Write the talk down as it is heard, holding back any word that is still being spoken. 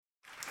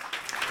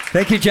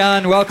Thank you,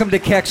 John. Welcome to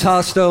Kex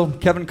Hostel.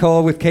 Kevin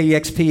Cole with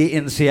KEXP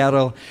in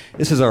Seattle.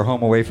 This is our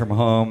home away from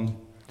home.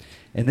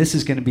 And this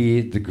is going to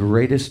be the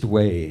greatest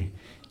way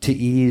to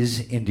ease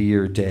into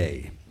your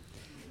day.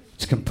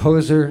 It's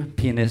composer,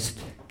 pianist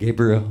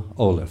Gabriel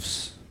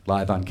Olufs,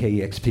 live on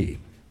KEXP.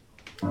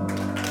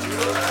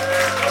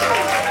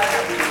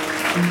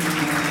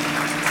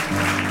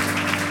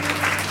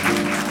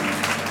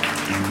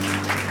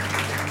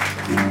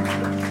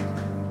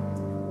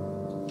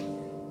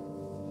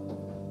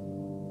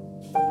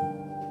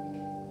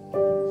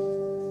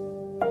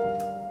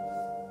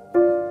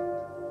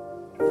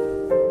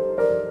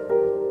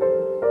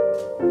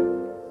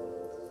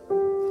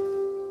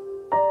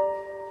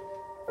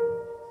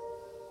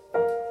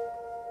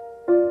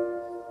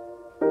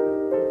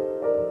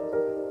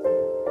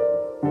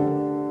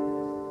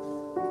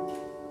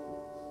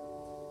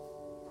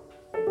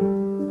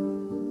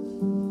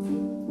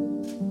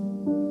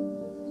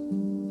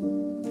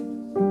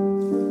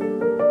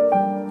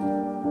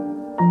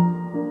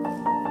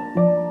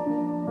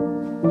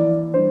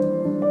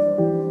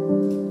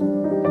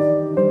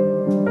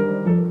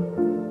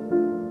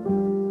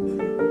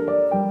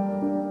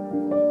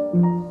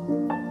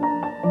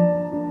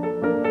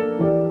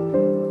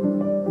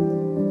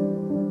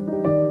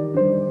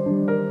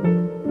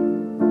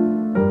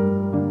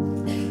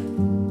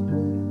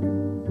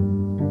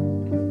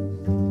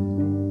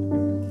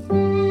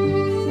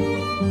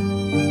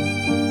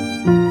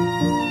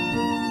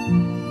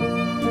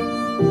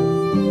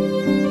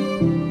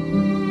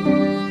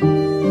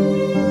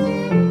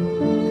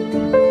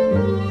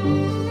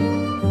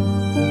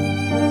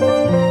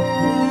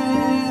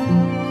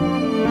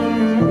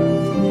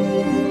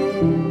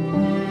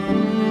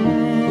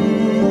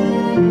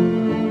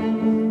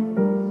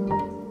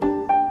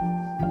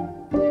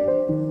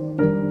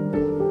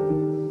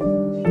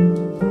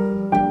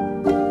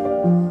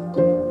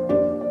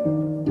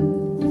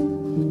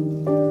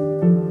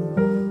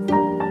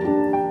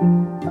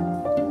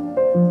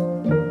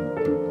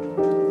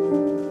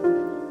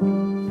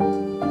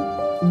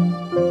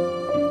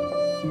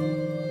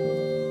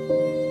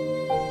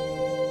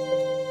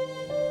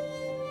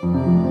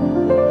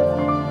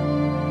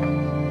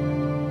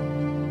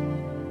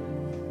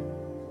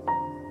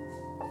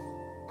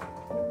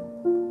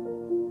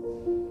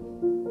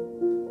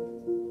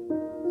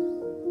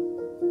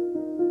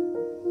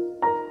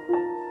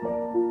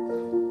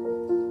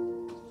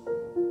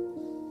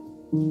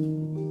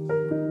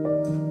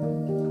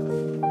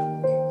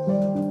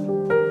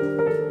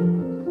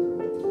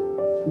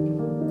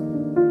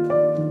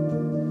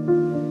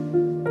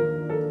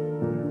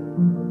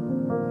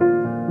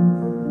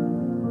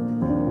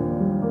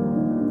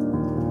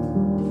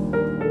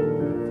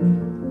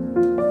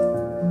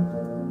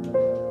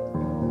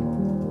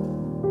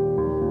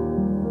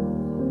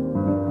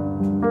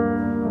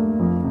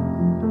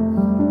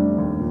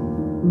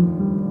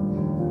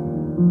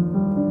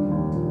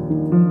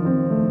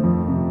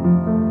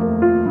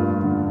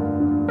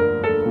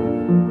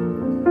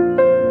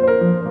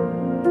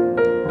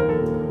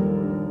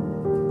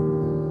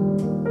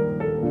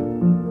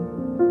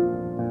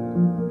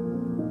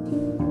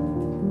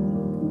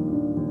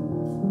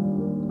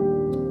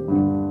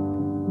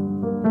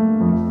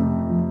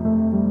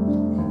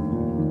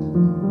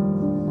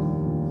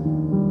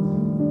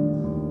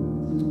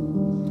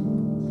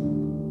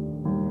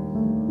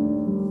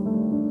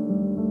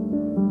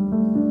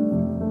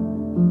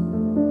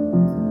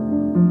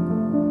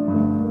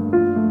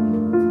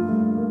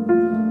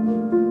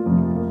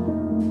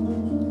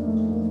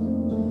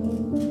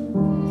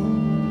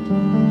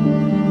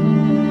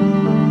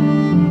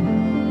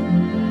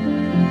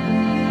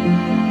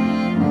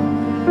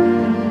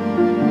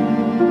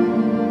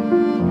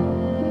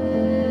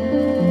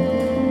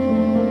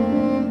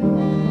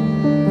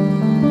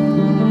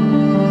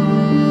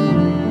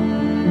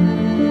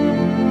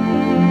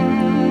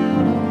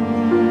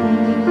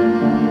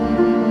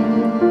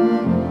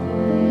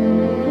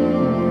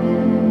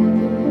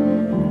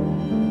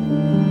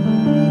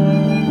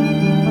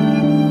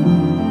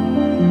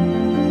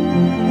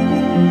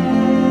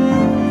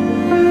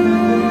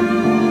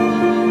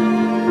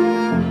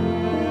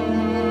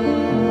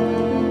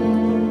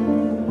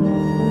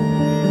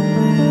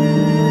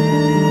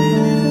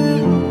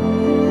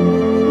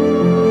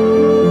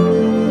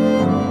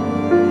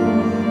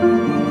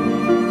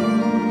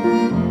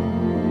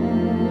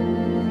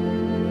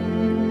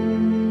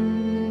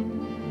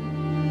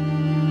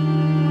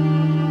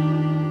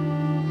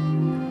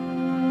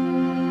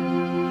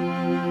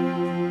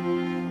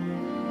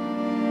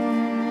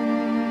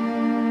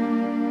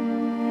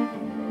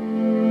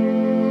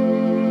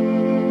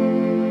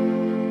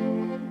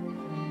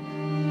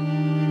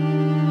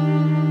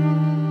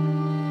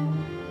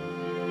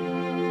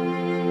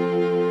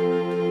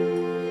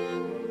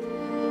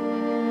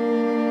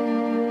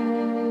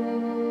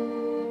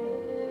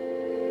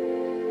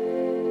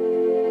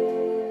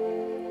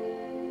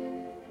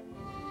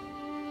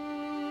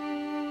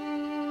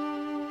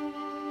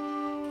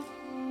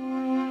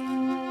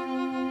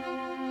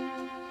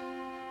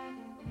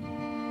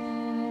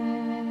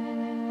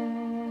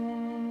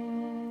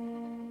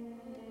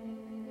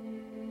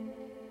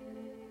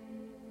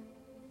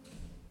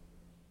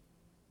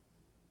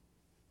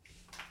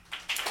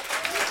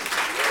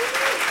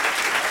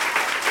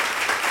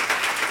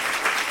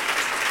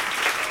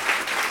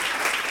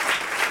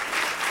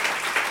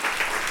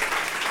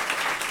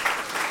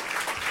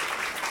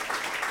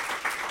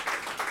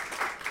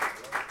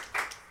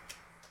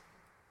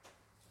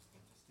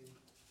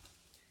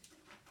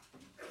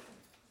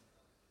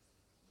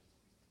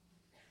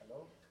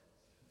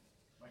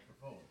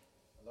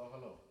 Hello,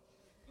 hello.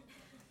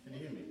 Can you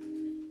hear me?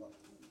 1,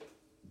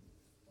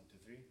 2,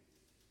 3.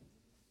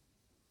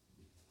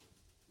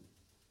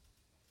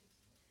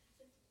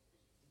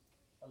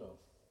 Hello.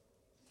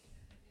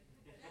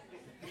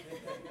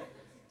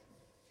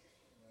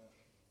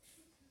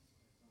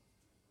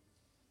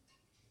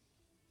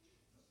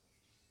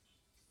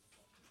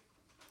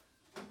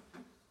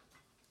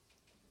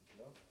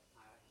 Hello?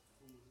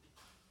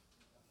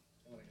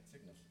 Can I get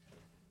signals?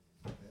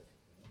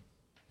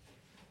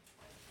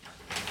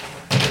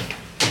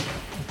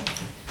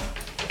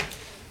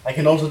 I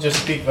can also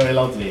just speak very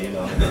loudly, you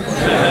know.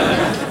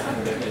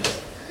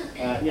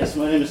 Yes,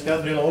 my name is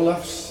Gabriel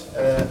Olafs.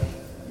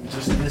 You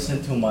just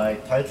listened to my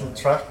title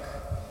track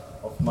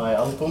of my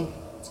album.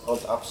 It's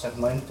called Absent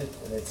Minded,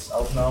 and it's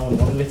out now on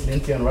One Little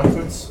Indian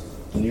Records.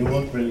 The new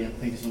one, brilliant.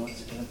 Thank you so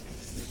much.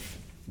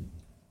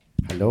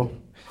 Hello.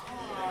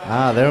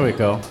 There we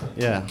go.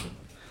 Yeah.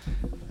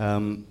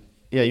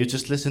 You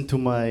just listened to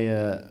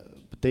my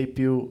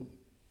debut,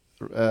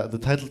 the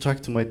title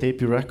track to my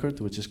debut record,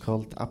 which is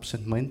called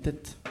Absent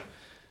Minded.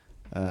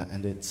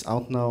 And it's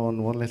out now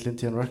on One Little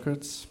Indian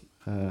Records.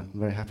 I'm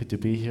very happy to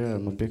be here.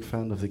 I'm a big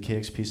fan of the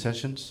KXP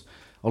sessions.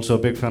 Also a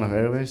big fan of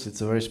Airwaves.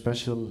 It's a very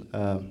special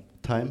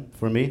time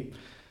for me.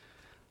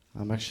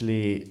 I'm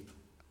actually,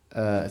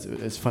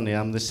 it's funny,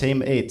 I'm the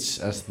same age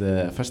as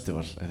the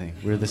festival, I think.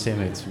 We're the same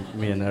age,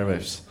 me and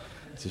Airwaves,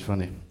 which is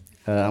funny.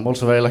 I'm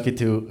also very lucky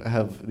to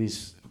have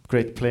these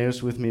great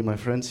players with me, my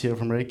friends here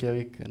from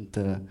Reykjavik,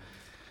 and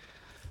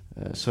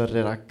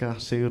Sverrir, Ragga,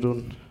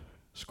 Sigrún,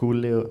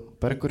 Skúli, og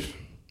Bergur.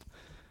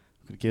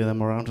 Could give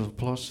them a round of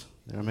applause.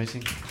 They're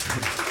amazing.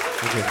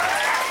 Thank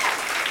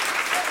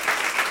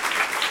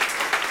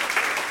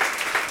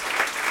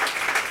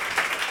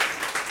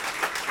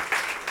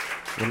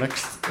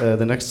you.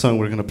 The next song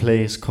we're gonna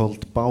play is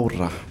called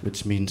Bára,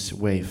 which means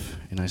wave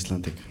in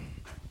Icelandic.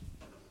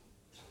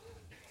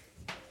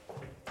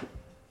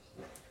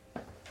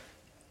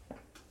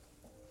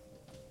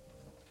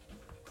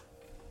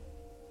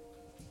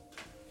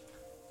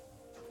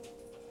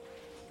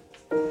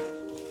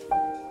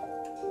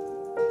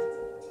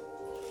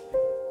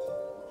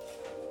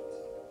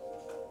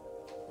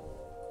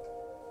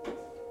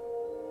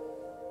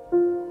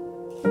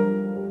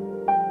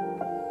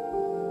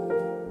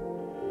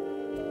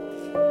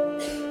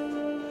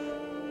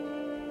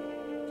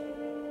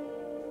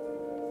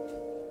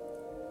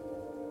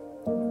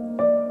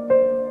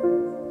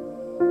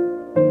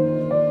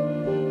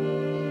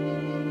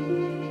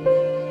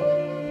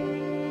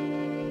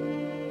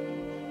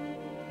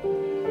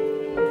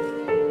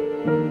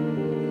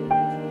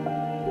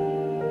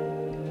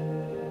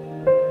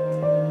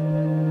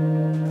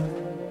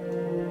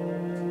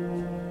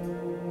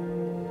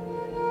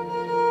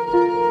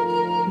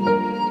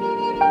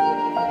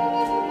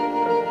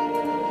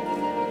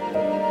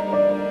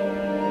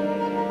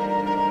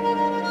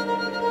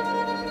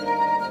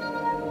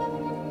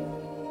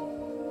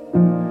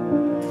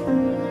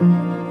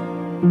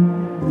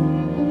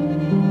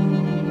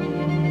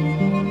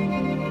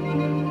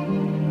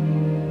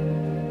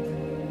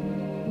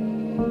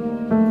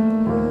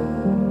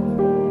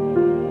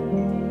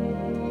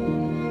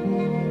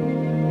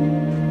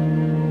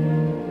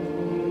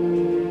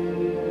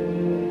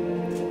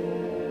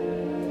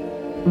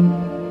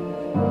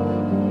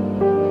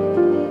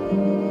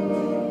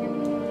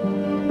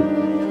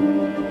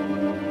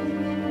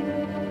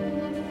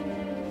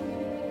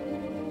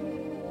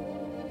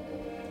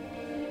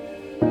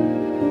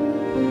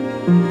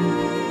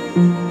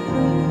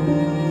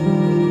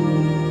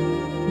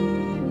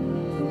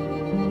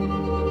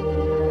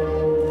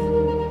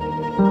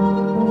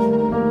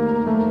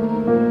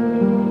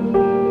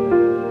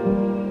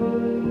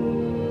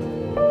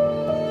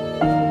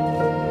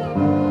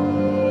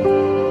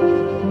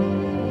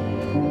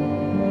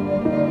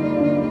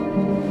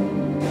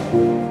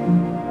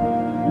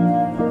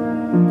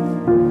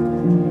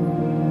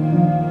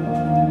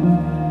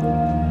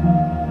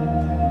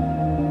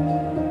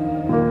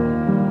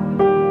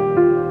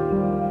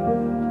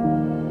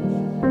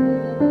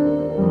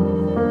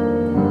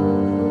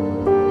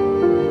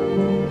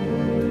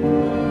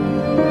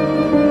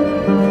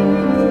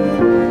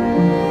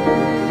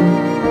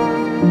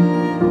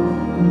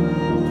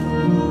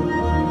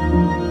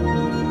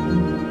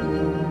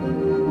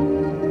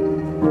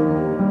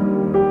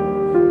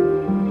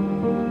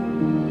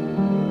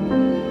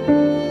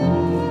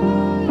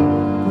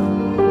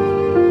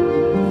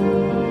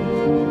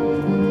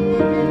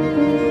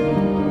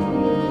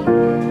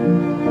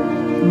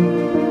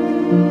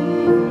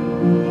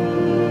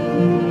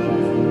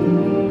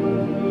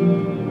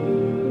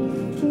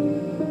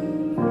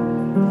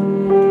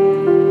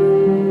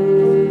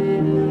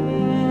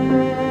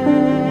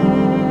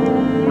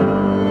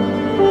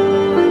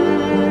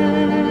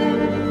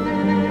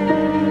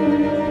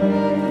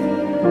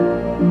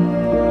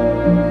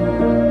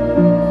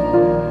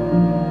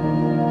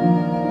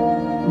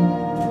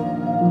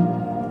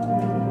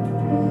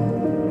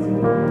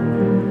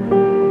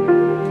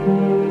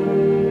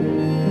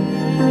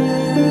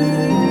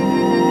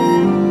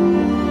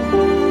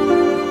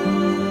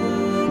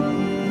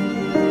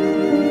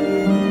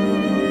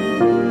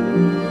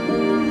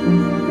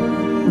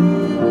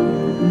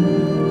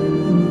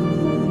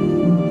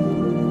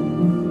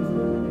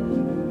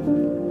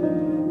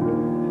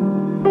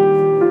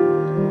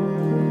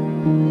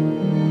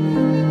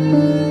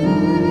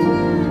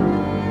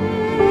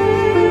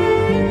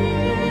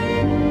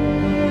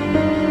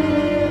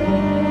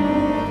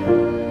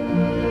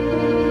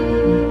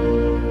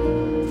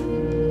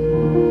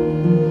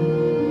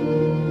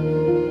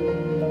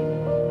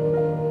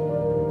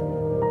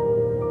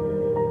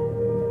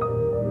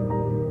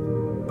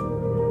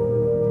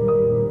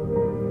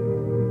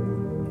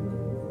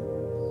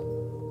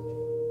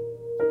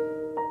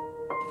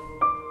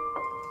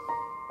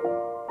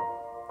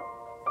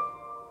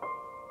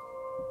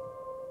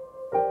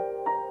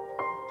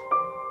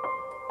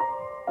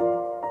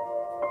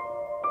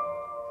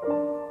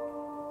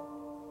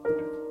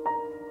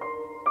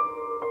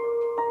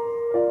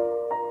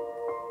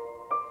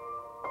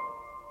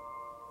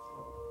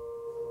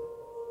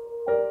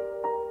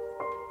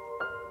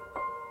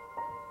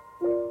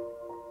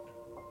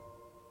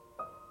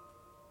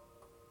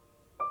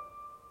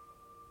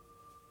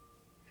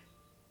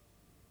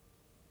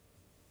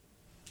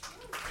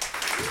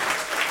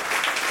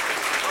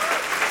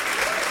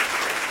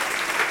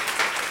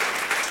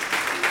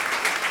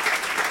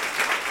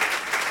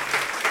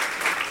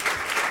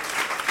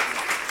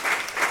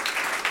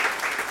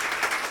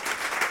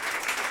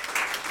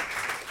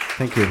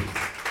 Thank you.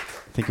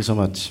 Thank you so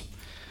much.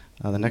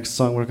 The next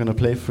song we're going to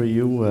play for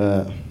you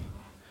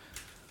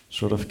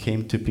sort of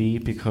came to be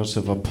because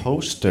of a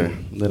poster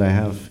that I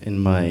have in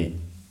my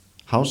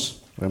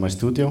house, or in my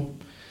studio.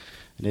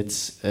 And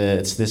it's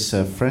this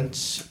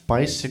French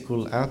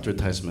bicycle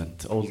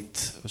advertisement, old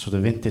sort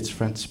of vintage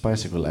French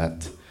bicycle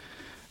ad.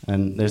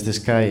 And there's this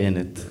guy in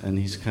it, and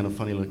he's kind of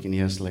funny looking. He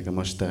has like a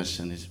mustache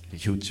and his a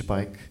huge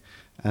bike.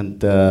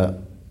 And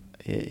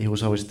he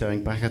was always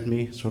staring back at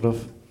me, sort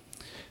of.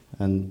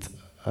 And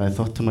I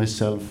thought to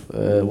myself,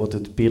 what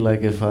would it be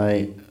like if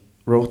I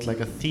wrote like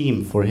a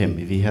theme for him,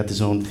 if he had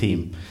his own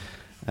theme.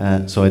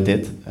 So I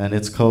did, and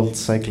it's called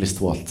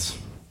Cyclist Waltz.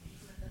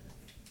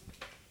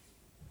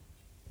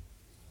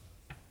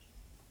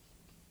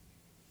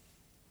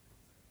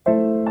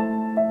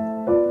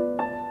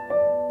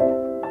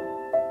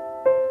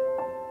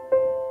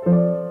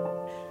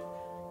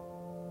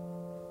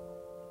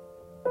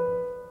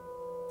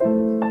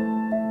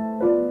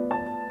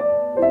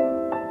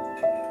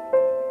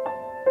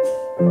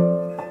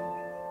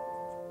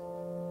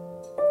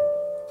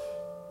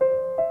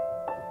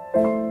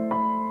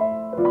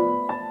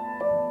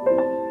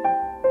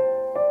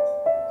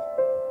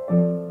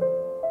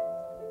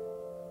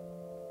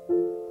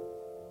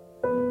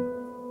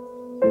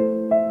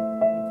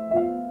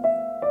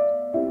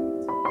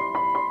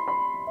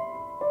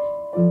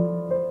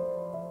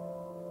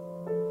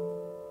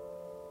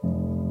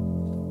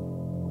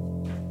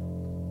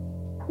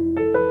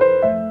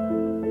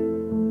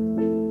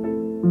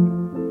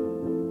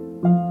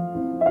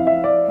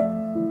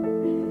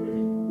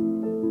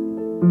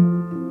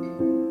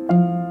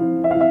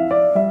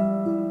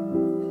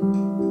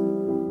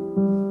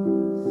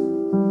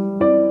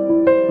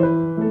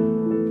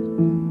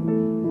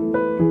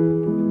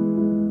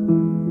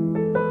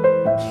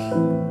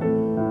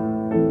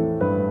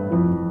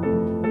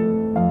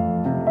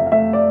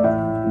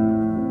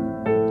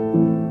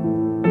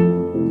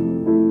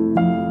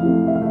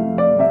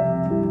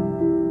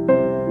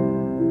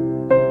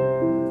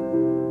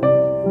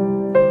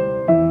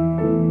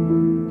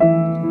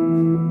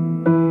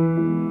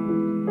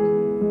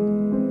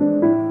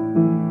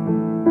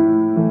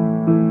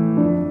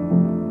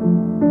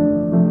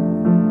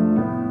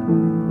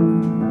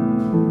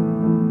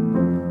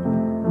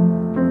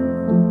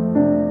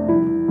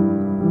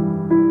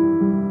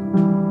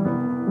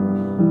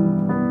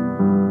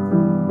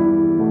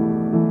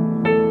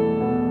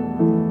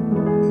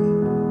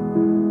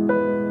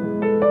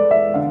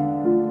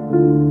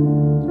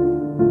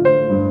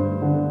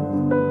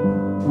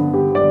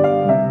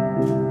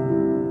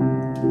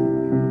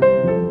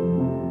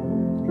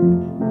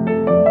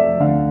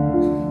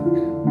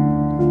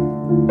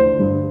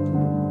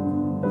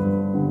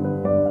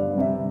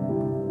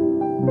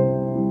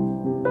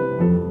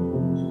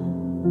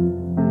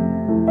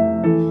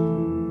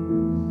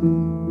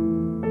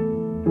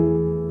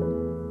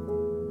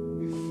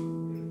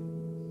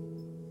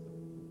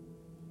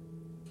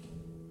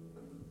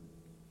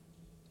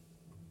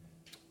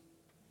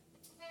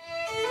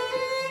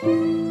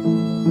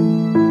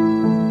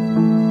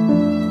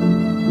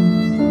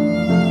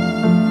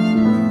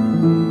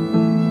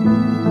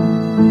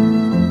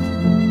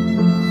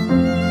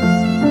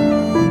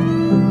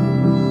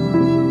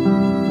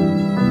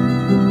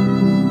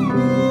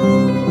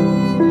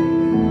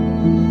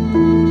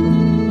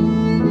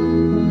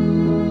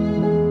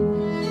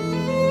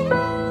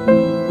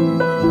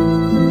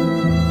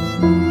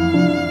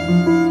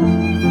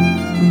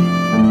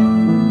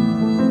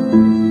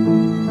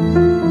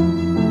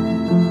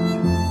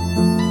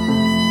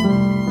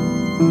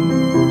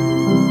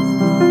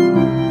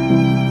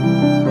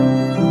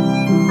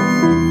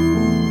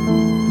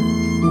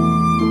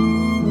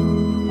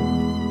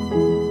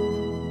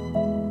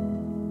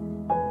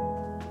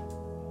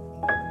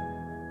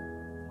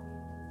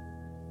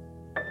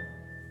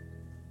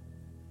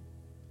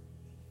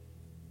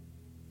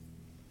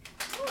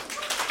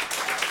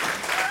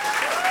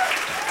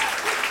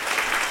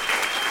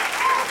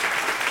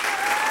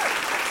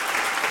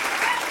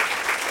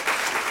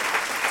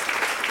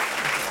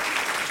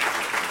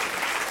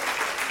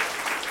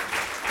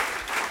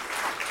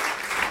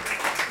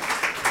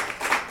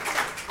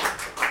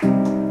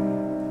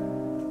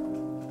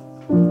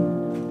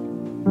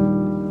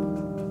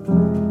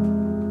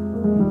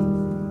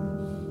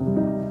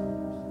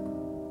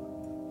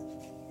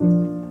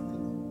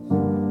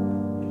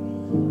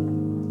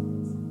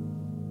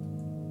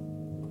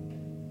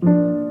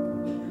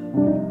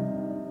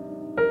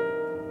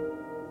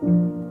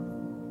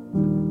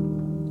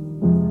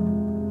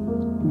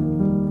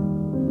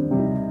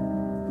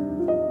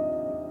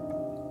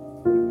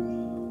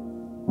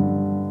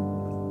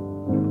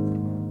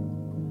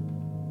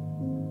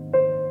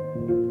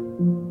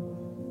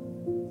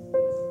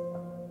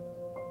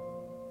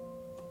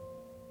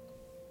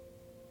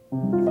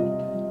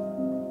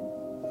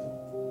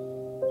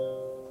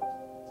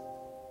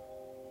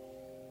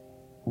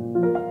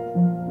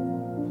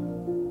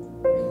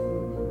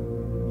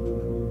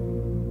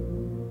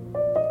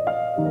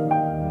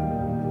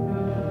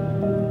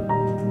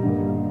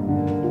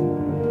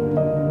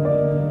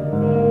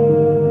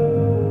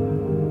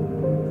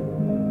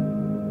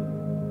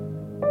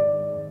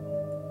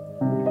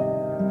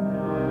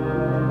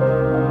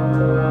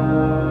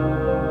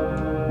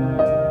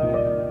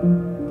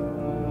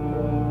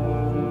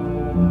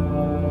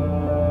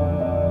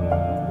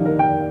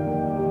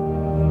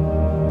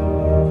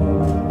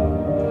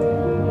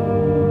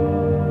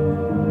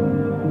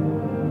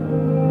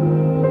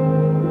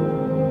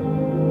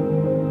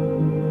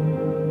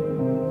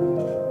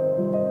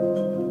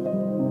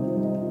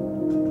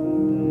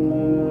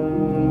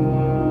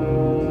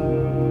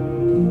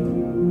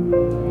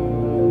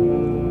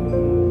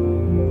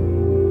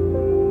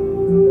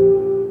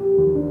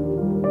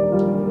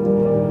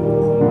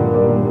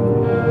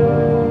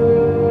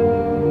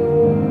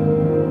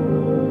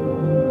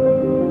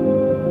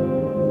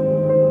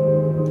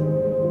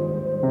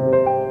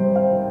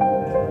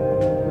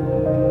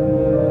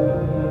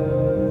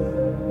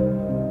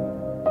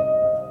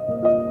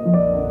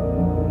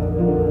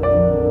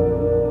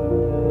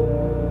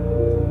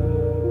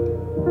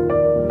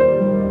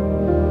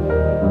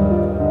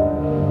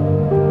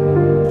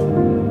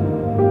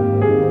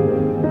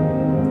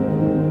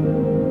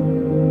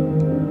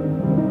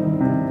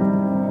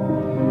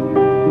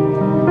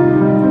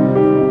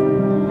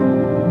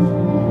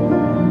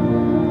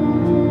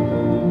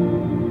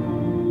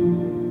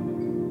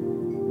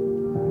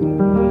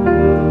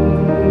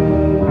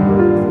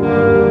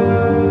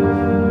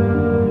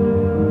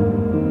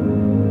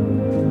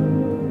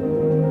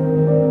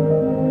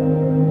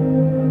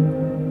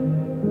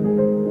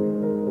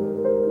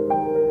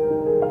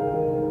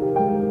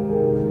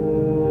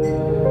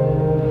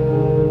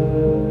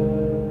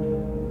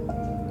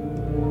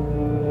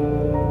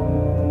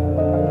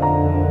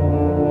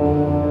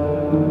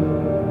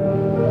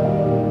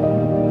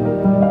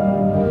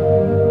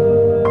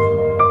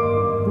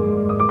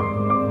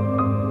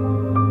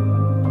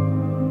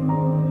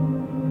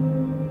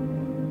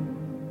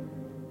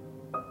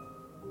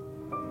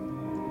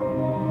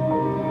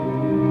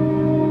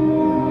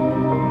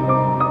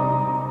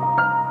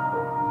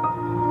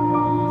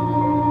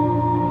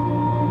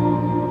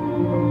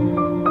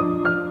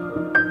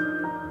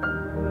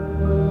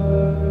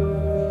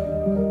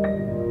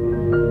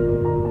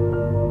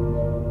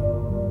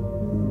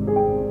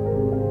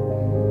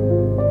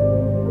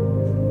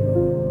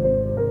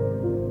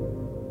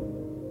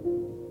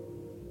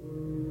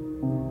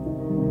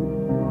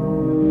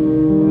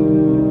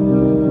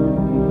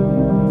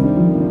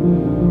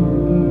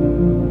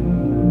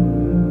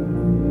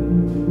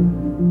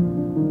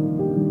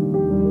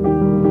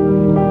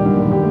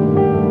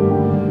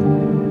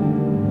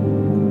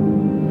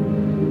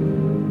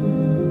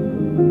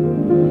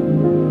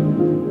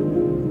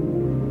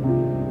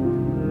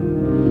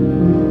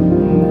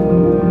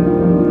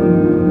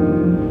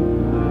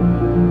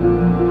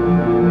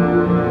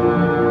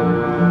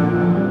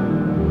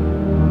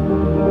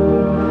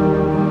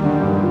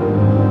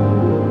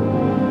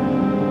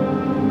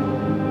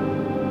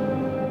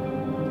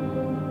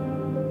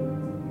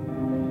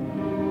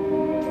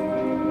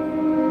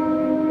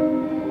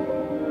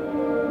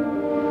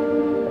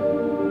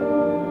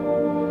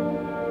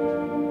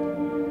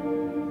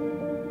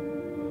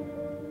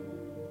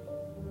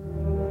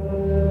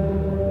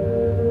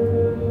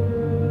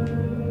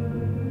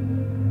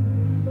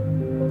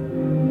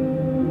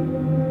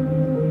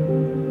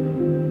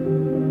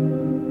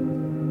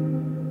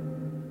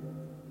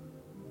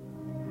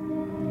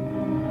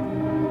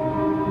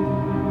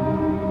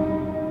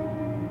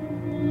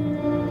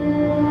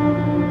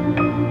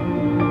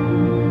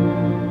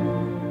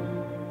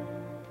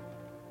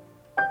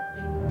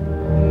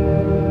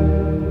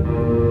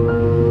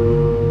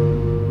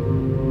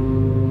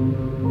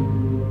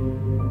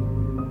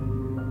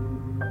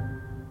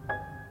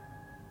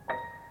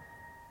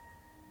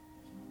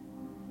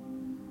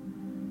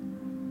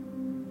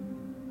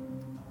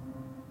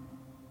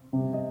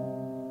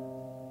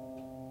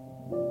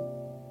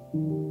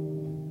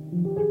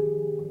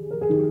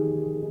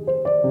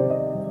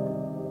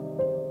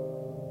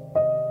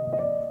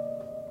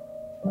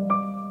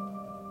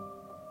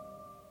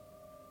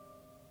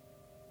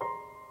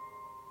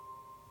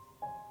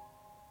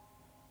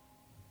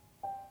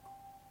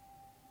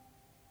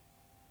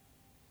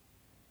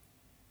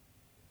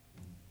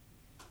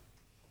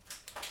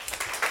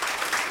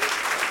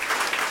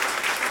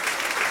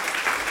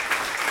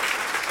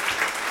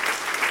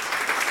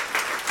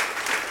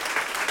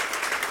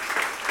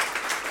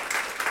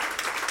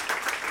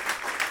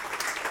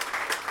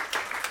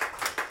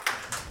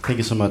 Thank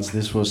you so much.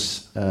 This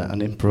was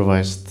an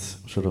improvised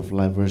sort of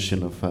live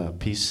version of a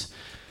piece,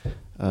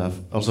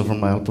 also from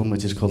my album,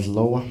 which is called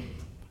Lóa,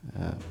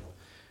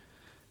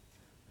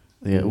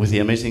 with the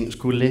amazing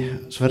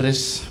Skúli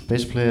Sverris,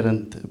 bass player,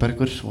 and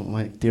Bergur,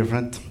 my dear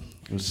friend.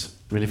 It was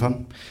really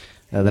fun.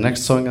 The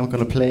next song I'm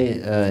going to play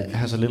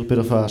has a little bit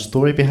of a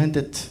story behind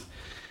it,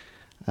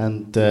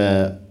 and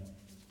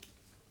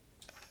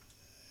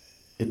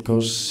it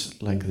goes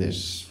like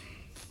this.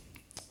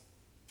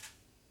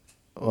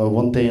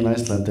 One day in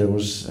Iceland there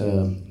was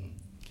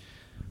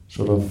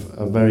sort of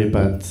a very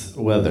bad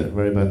weather,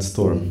 very bad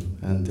storm,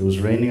 and it was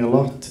raining a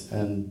lot,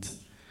 and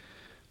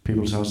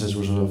people's houses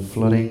were sort of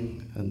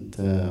flooding, and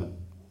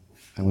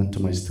I went to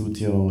my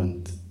studio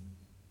and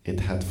it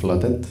had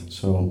flooded,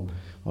 so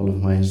all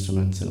of my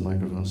instruments and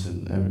microphones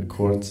and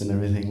chords and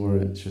everything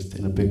were just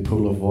in a big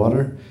pool of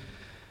water,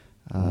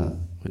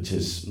 which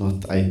is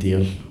not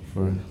ideal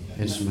for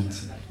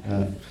instruments.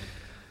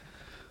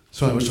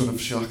 So I was sort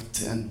of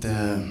shocked, and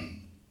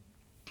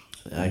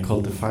I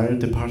called the fire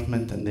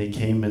department, and they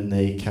came and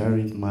they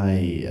carried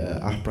my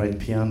upright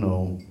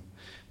piano,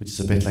 which is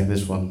a bit like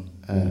this one,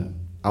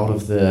 out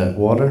of the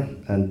water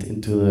and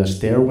into the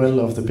stairwell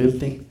of the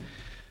building.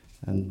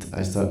 And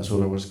I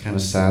sort of was kind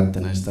of sad,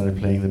 and I started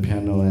playing the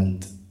piano,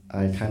 and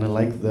I kind of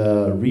like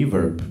the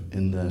reverb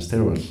in the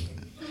stairwell.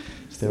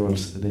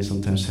 Stairwells, they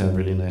sometimes have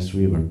really nice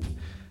reverb,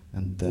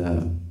 and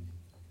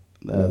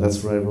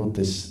that's where I wrote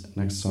this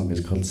next song.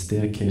 It's called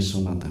Staircase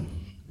Sonata.